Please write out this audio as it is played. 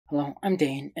Hello, I'm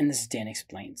Dane, and this is Dan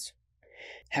Explains.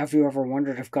 Have you ever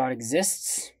wondered if God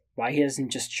exists? Why he doesn't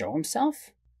just show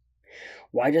himself?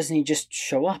 Why doesn't he just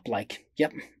show up like,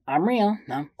 yep, I'm real,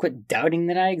 now quit doubting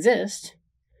that I exist?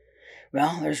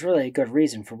 Well, there's really a good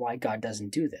reason for why God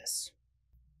doesn't do this.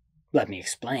 Let me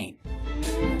explain.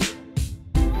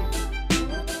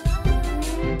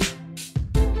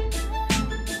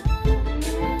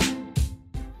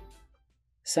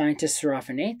 Scientists are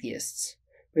often atheists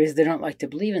because they don't like to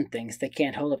believe in things that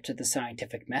can't hold up to the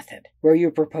scientific method, where you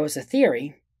propose a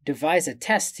theory, devise a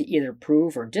test to either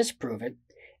prove or disprove it,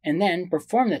 and then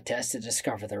perform the test to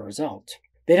discover the result.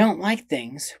 They don't like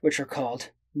things which are called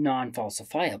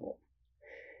non-falsifiable.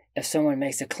 If someone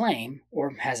makes a claim or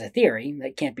has a theory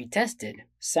that can't be tested,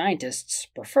 scientists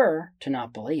prefer to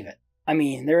not believe it. I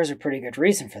mean, there is a pretty good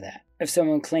reason for that. If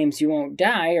someone claims you won't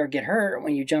die or get hurt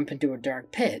when you jump into a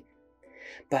dark pit,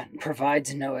 but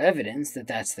provides no evidence that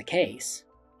that's the case,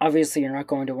 obviously you're not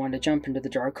going to want to jump into the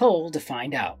dark hole to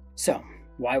find out. So,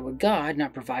 why would God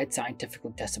not provide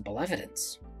scientifically testable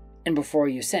evidence? And before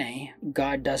you say,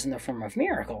 God does in the form of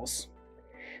miracles,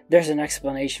 there's an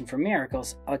explanation for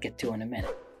miracles I'll get to in a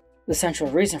minute. The central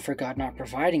reason for God not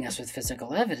providing us with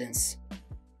physical evidence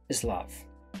is love.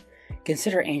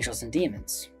 Consider angels and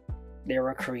demons. They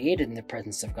were created in the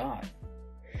presence of God,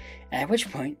 at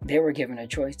which point they were given a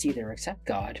choice to either accept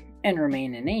God and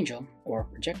remain an angel, or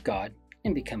reject God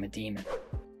and become a demon.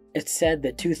 It's said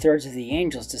that 2/3 of the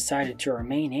angels decided to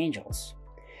remain angels,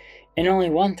 and only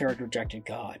 1/3 rejected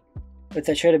God, but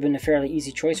that should have been a fairly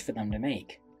easy choice for them to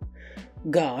make.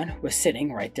 God was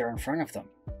sitting right there in front of them.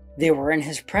 They were in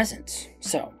his presence,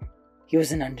 so he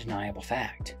was an undeniable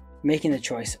fact, making the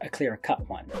choice a clear-cut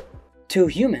one. 2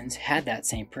 humans had that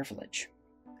same privilege,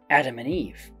 Adam and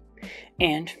Eve,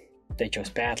 and they chose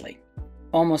badly.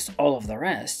 Almost all of the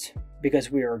rest, because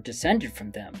we are descended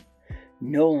from them,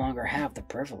 no longer have the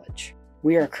privilege.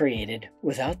 We are created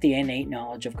without the innate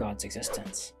knowledge of God's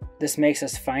existence. This makes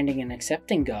us finding and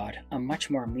accepting God a much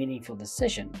more meaningful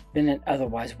decision than it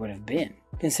otherwise would have been.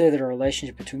 Consider the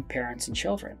relationship between parents and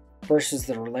children versus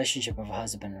the relationship of a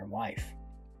husband and wife.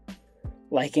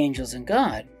 Like angels and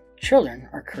God, children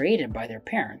are created by their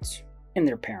parents in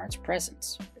their parents'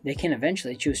 presence. They can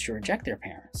eventually choose to reject their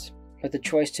parents, but the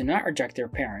choice to not reject their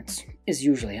parents is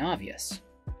usually obvious.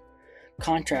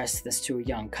 Contrast this to a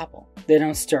young couple. They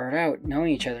don't start out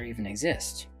knowing each other even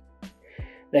exist.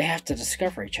 They have to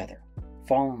discover each other,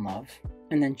 fall in love,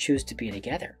 and then choose to be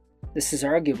together. This is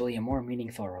arguably a more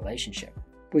meaningful relationship.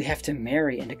 We have to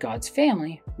marry into God's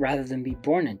family rather than be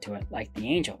born into it like the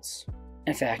angels.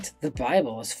 In fact, the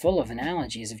Bible is full of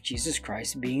analogies of Jesus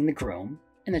Christ being the groom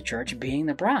and the church being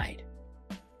the bride.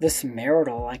 This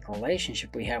marital-like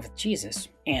relationship we have with Jesus,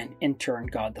 and in turn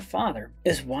God the Father,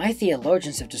 is why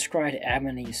theologians have described Adam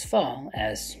and Eve's fall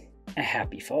as a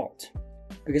happy fault,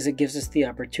 because it gives us the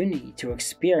opportunity to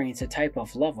experience a type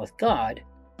of love with God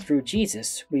through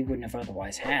Jesus we wouldn't have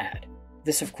otherwise had.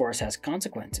 This of course has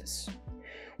consequences,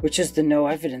 which is the no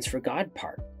evidence for God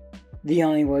part. The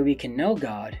only way we can know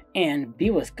God and be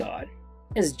with God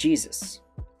is Jesus.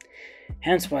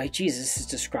 Hence why Jesus is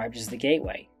described as the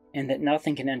gateway, and that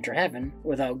nothing can enter heaven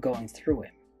without going through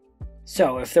him.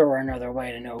 So if there were another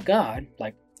way to know God,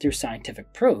 like through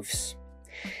scientific proofs,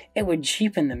 it would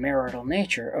cheapen the marital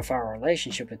nature of our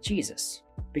relationship with Jesus.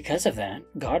 Because of that,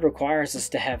 God requires us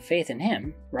to have faith in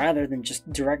him rather than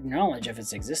just direct knowledge of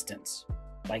his existence,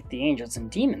 like the angels and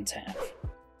demons have.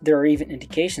 There are even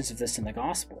indications of this in the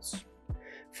Gospels.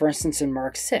 For instance, in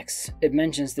Mark 6, it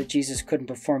mentions that Jesus couldn't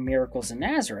perform miracles in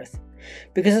Nazareth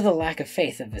because of the lack of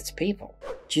faith of its people.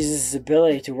 Jesus'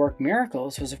 ability to work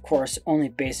miracles was of course only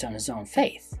based on his own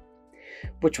faith,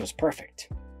 which was perfect.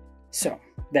 So,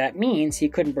 that means he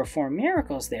couldn't perform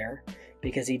miracles there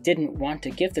because he didn't want to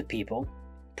give the people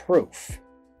proof.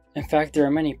 In fact, there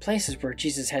are many places where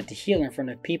Jesus had to heal in front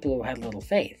of people who had little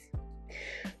faith.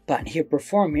 But he would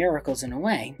perform miracles in a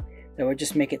way that would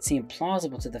just make it seem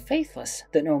plausible to the faithless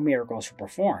that no miracles were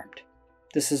performed.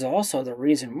 This is also the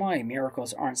reason why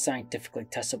miracles aren't scientifically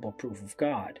testable proof of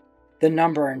God. The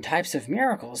number and types of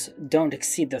miracles don't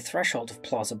exceed the threshold of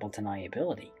plausible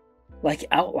deniability, like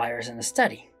outliers in a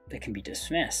study that can be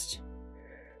dismissed.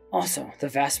 Also, the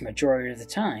vast majority of the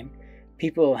time,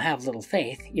 people who have little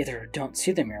faith either don't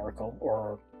see the miracle or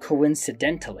are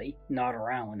coincidentally not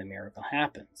around when the miracle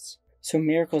happens. So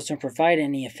miracles don't provide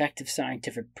any effective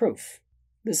scientific proof.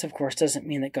 This of course doesn't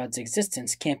mean that God's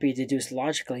existence can't be deduced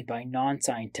logically by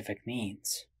non-scientific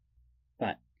means.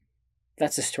 But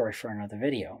that's a story for another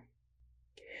video.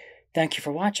 Thank you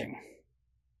for watching.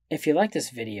 If you like this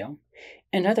video,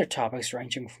 and other topics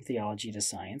ranging from theology to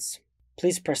science,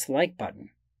 please press the like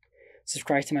button.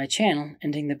 Subscribe to my channel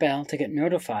and ding the bell to get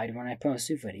notified when I post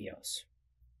new videos.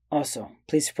 Also,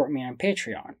 please support me on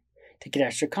Patreon to get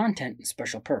extra content and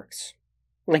special perks.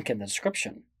 Link in the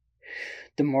description.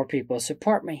 The more people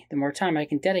support me, the more time I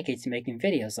can dedicate to making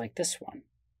videos like this one.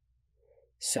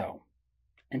 So,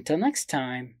 until next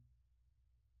time,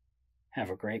 have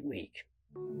a great week.